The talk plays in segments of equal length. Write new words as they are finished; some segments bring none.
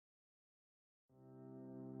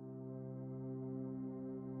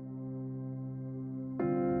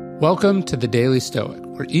Welcome to the Daily Stoic,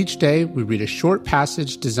 where each day we read a short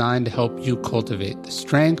passage designed to help you cultivate the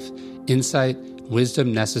strength, insight, and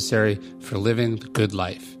wisdom necessary for living the good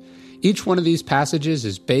life. Each one of these passages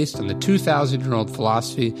is based on the 2,000-year-old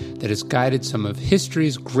philosophy that has guided some of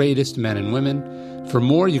history's greatest men and women. For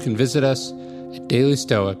more, you can visit us at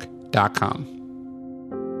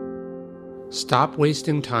dailystoic.com. Stop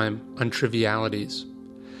wasting time on trivialities.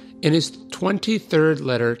 In his 23rd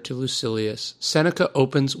letter to Lucilius, Seneca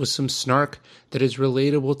opens with some snark that is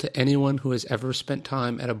relatable to anyone who has ever spent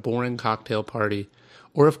time at a boring cocktail party,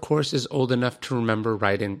 or of course is old enough to remember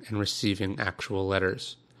writing and receiving actual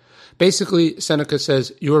letters. Basically, Seneca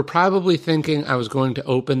says, "You are probably thinking I was going to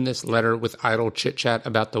open this letter with idle chit-chat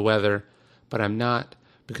about the weather, but I'm not,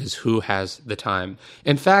 because who has the time?"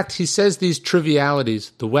 In fact, he says these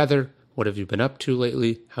trivialities, the weather, what have you been up to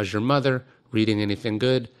lately, how's your mother, reading anything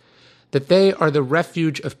good, that they are the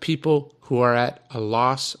refuge of people who are at a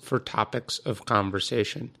loss for topics of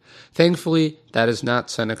conversation. Thankfully, that is not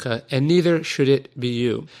Seneca, and neither should it be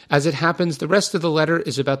you. As it happens, the rest of the letter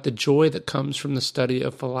is about the joy that comes from the study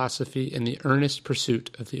of philosophy and the earnest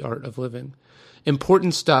pursuit of the art of living.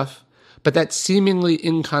 Important stuff, but that seemingly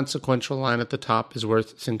inconsequential line at the top is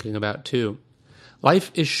worth thinking about too.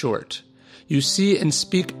 Life is short. You see and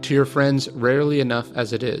speak to your friends rarely enough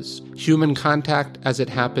as it is. Human contact, as it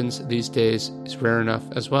happens these days, is rare enough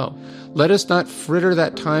as well. Let us not fritter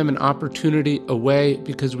that time and opportunity away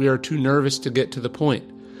because we are too nervous to get to the point.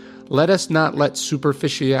 Let us not let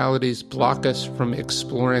superficialities block us from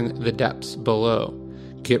exploring the depths below.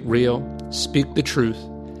 Get real, speak the truth,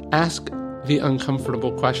 ask the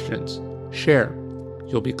uncomfortable questions, share.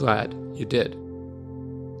 You'll be glad you did.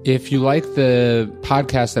 If you like the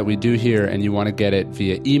podcast that we do here and you want to get it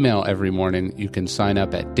via email every morning, you can sign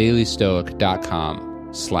up at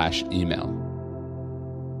dailystoic.com/email.